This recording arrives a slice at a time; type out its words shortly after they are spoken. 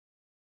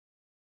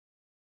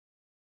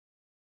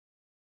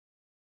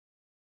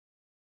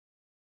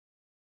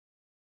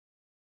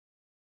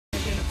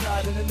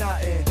to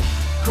nothing.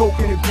 Coke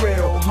in the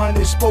grill,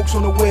 100 spokes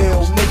on the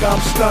wheels. Nigga,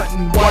 I'm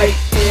stunting. White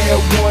Air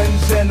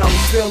Ones and I'm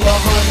still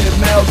 100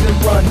 miles and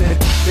running.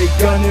 They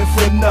gunning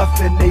for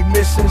nothing, they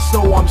missing,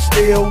 so I'm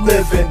still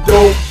living.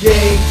 Dope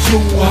game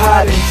too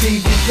hot and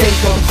TV can't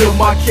come to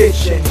my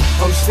kitchen.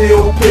 I'm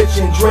still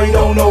pitching. Dre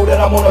don't know that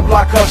I'm on the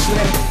block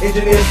hustling.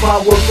 Engineers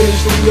find work in the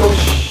studio.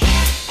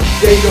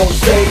 They don't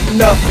say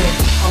nothing.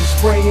 I'm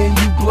spraying,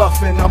 you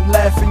bluffing. I'm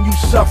laughing, you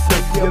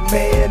suffering. Your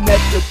man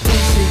at the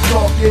precinct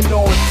talking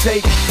on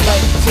tape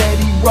like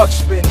Teddy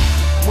Ruxpin.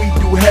 We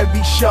do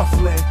heavy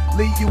shuffling,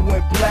 leave you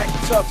in black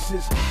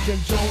tuxes. Jim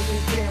Jones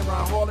and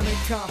Cameron, Harlem and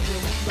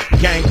Compton.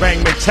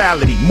 Gangbang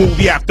mentality,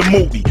 movie after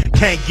movie.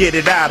 Can't get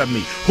it out of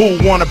me. Who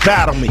wanna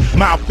battle me?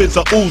 Mouth is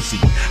a Uzi.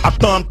 I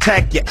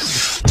thumbtack you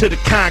to the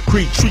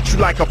concrete, treat you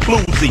like a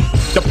floozy.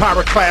 The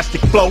pyroclastic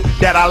flow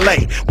that I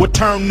lay will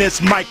turn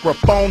this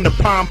microphone to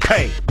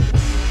Pompeii.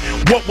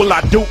 What will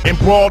I do in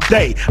broad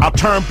day? I'll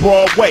turn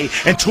Broadway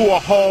into a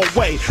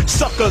hallway.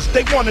 Suckers,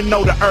 they wanna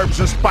know the herbs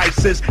and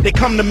spices. They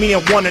come to me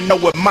and wanna know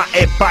what my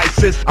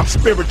advice is. I'm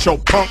spiritual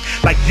punk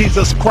like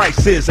Jesus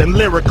Christ is, and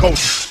lyrical.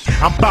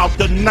 I'm about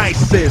the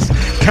nicest.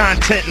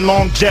 Content and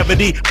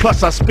longevity,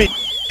 plus I spit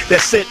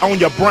that sit on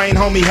your brain,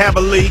 homie,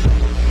 heavily.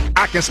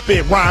 I can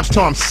spit rhymes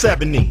till I'm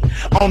 70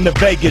 on the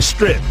Vegas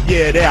Strip.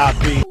 Yeah, there I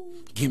be.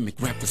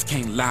 Gimmick rappers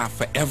can't lie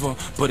forever,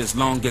 but as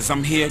long as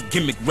I'm here,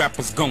 gimmick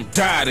rappers gon'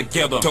 die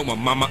together. Told my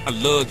mama I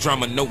love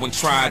drama, no one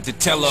tried to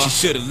tell her. She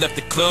should've left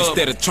the club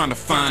instead of trying to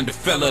find a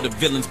fella. The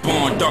villain's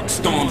born, dark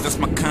storms, that's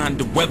my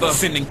kind of weather.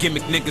 Sending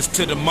gimmick niggas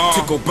to the mall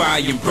to go buy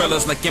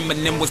umbrellas, like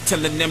Eminem was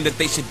telling them that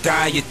they should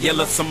die at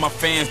Yella. Some of my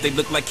fans, they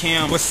look like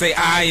him, but say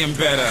I am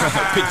better.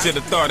 Picture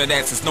the thought of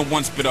that, since no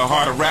one spit a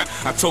harder rap.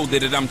 I told her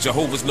that I'm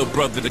Jehovah's little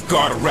brother, the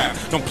God of rap.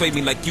 Don't play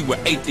me like you were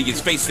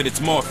atheist, face it,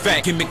 it's more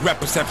fact. Gimmick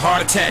rappers have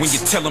heart attacks when you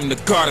tell them the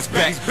God is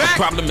back. The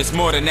problem is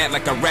more than that,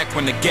 like a rack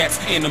when the gas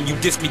in them. You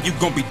diss me, you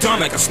gon' be done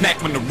like a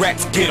snack when the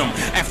rats get them.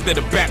 After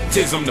the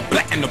baptism, the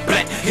black and the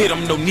black hit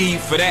them. No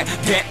need for that,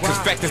 cause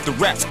fact is the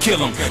raps kill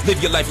them.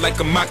 Live your life like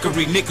a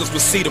mockery, niggas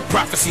will see the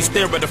prophecy.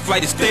 Stare at the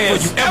flight of stairs.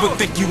 Will you ever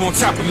think you on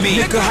top of me?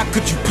 Nigga, how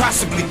could you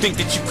possibly think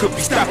that you could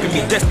be stopping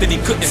me? Destiny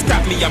couldn't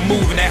stop me, I'm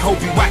moving, that hope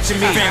you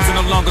watching me. Fans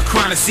are no longer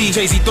crying to see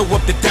Jay-Z throw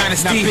up the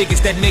dynasty. Not big as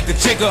that nigga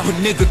Jigga, but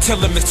nigga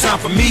tell him it's time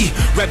for me.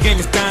 Rap game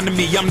is dying to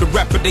me, I'm the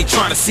rapper they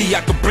trying to see. I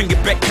could bring it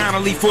back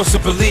kindly,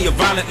 forcibly, or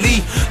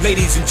violently.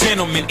 Ladies and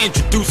gentlemen,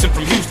 introducing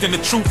from Houston the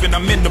truth, and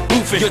I'm in the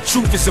booth, and your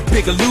truth is a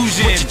big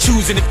illusion. What you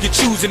choosing? If you're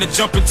choosing to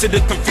jump into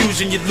the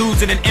confusion, you're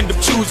losing and end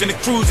up choosing to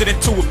cruise it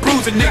into a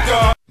bruising,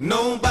 nigga.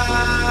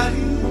 Nobody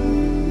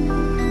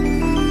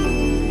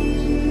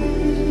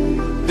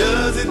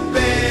does it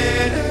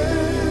better.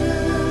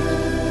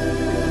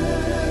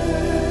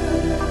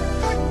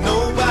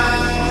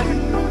 Nobody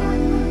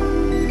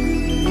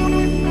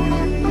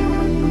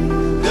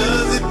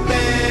does it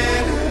better.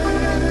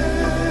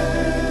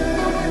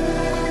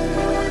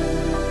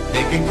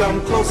 They can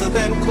come closer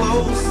than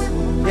close,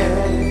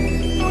 yeah.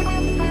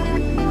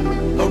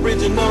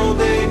 Original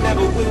they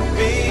never will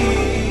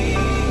be.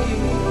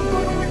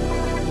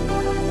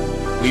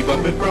 We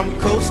bumpin' from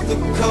coast to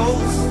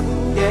coast,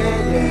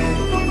 yeah, yeah.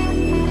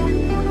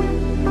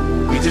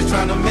 We just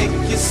tryna make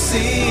you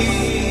see.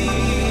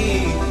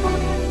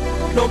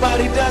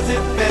 Nobody does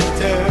it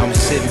better. I'm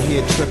sitting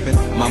here tripping,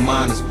 my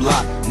mind is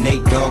blocked.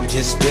 Nate Dogg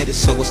just spit it,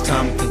 so it's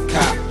time to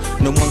cop.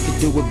 No one can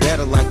do it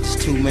better like this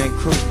two-man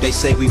crew. They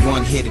say we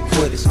one-hitter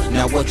quitters.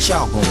 Now what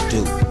y'all gonna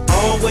do?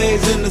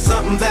 Always into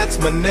something, that's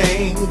my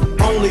name.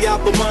 Only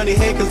out for money,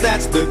 hey, cause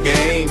that's the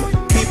game.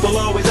 People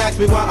always ask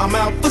me why I'm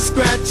out for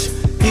scratch.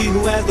 He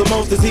who has the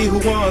most is he who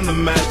won the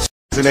match.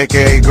 It's an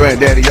AKA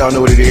Granddaddy, y'all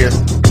know what it is.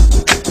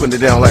 Putting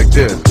it down like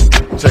this.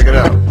 Check it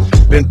out.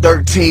 Been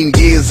 13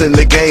 years in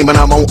the game and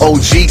I'm on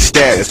OG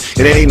status.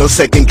 It ain't no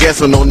second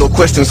guessing, no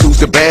questions who's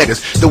the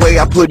baddest. The way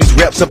I put these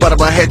raps up out of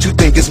my head, you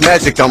think it's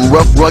magic. I'm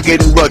rough,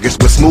 rugged, and rugged,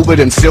 but smoother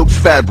than silk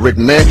fabric,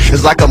 man.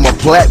 It's like I'm a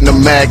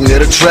platinum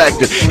magnet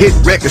attracted. Hit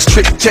records,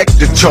 check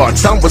the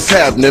charts. I'm what's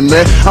happening,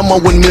 man. I'm a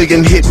 1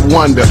 million hit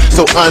wonder.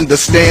 So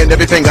understand,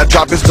 everything I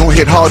drop is gonna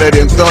hit harder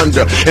than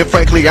thunder. And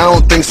frankly, I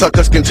don't think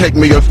suckers can take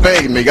me or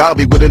fade me. I'll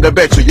be willing to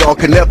bet you y'all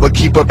can never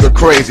keep up the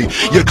crazy.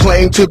 You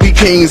claim to be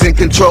kings and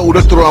control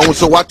the throne,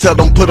 so I tell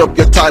them put up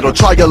your title,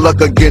 try your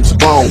luck against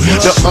Bone.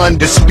 The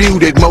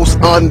undisputed, most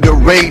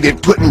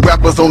underrated, putting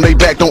rappers on their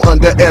back, don't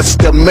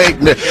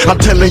underestimate me. I'm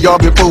telling y'all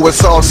before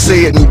it's all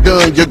said and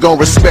done, you're gonna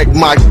respect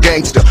my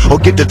gangster or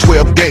get the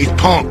 12 gauge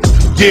punk.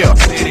 Yeah.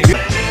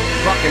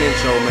 Fucking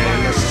intro,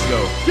 man. Let's just go.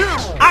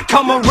 I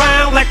come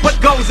around like what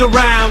goes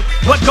around.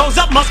 What goes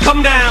up must come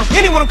down.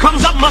 Anyone who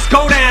comes up must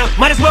go down.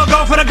 Might as well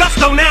go for the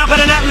gusto now.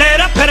 Better not let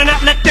up, better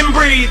not let them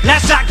breathe.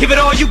 Last shot, give it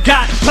all you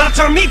got. Try to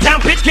turn me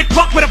down, bitch, get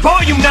fucked with a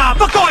volume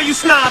knob. Fuck all you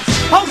snobs.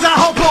 Hoes, I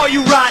hope all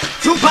you rot.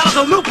 2 bottles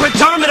of lubricant,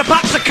 term and a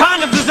box of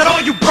condoms. Is that all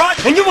you brought?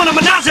 And you want a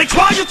menage a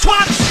trois, you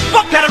twats?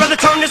 Fuck that, I'd rather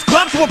turn this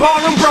club to a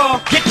barroom brawl.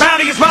 Get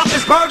rowdy as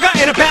Ralph's burger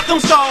in a bathroom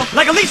stall.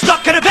 Like a leaf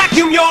stuck in a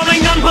vacuum, y'all.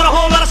 Ain't nothing but a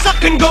whole lot of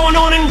sucking going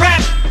on in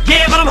rap.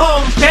 Yeah, but I'm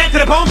home, dead to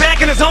the bone,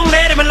 back in the his own,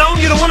 let him alone.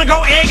 You don't wanna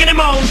go egging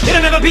him on.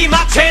 It'll never be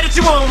my chair that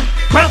you own.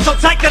 Crown so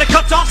tight that it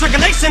cuts off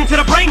circulation to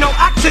the brain. No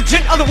oxygen,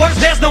 other words,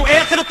 there's no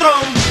air to the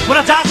throne. When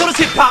I die, so does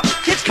hip-hop.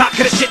 Hitchcock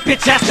could have shit,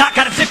 bitch ass doc.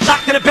 Got a zip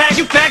locked in a bag.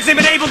 You fags ain't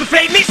been able to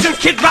fade me since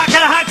Kid Rock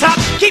at a high top.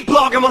 Keep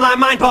blogging while I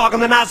mind bog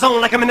on the night zone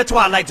like I'm in the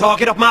twilight, dog.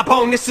 Get off my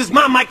bone, this is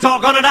my mic,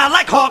 dog. On it, I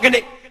like hogging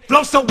it.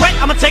 Flow so wet,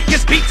 I'ma take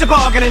this beat to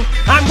bargaining.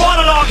 I'm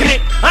waterlogging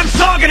it, I'm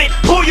sogging it.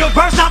 Pull your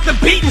verse out the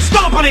beat and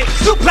stomp on it.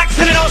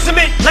 Suplexing it on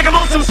cement like I'm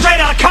on some straight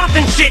out of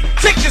Compton shit.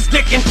 Take this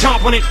dick and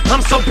chomp on it.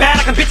 I'm so bad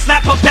I can bitch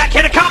slap a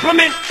backhand a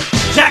compliment.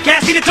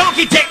 Jackass, eat a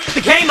donkey dick.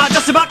 The game, I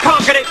just about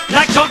conquered it.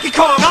 Like Donkey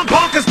Kong, I'm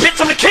bonkers,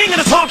 bitch. I'm the king of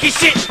this honky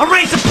shit. I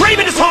reign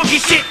supreme in this honky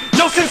shit.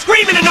 No sense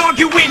screaming and no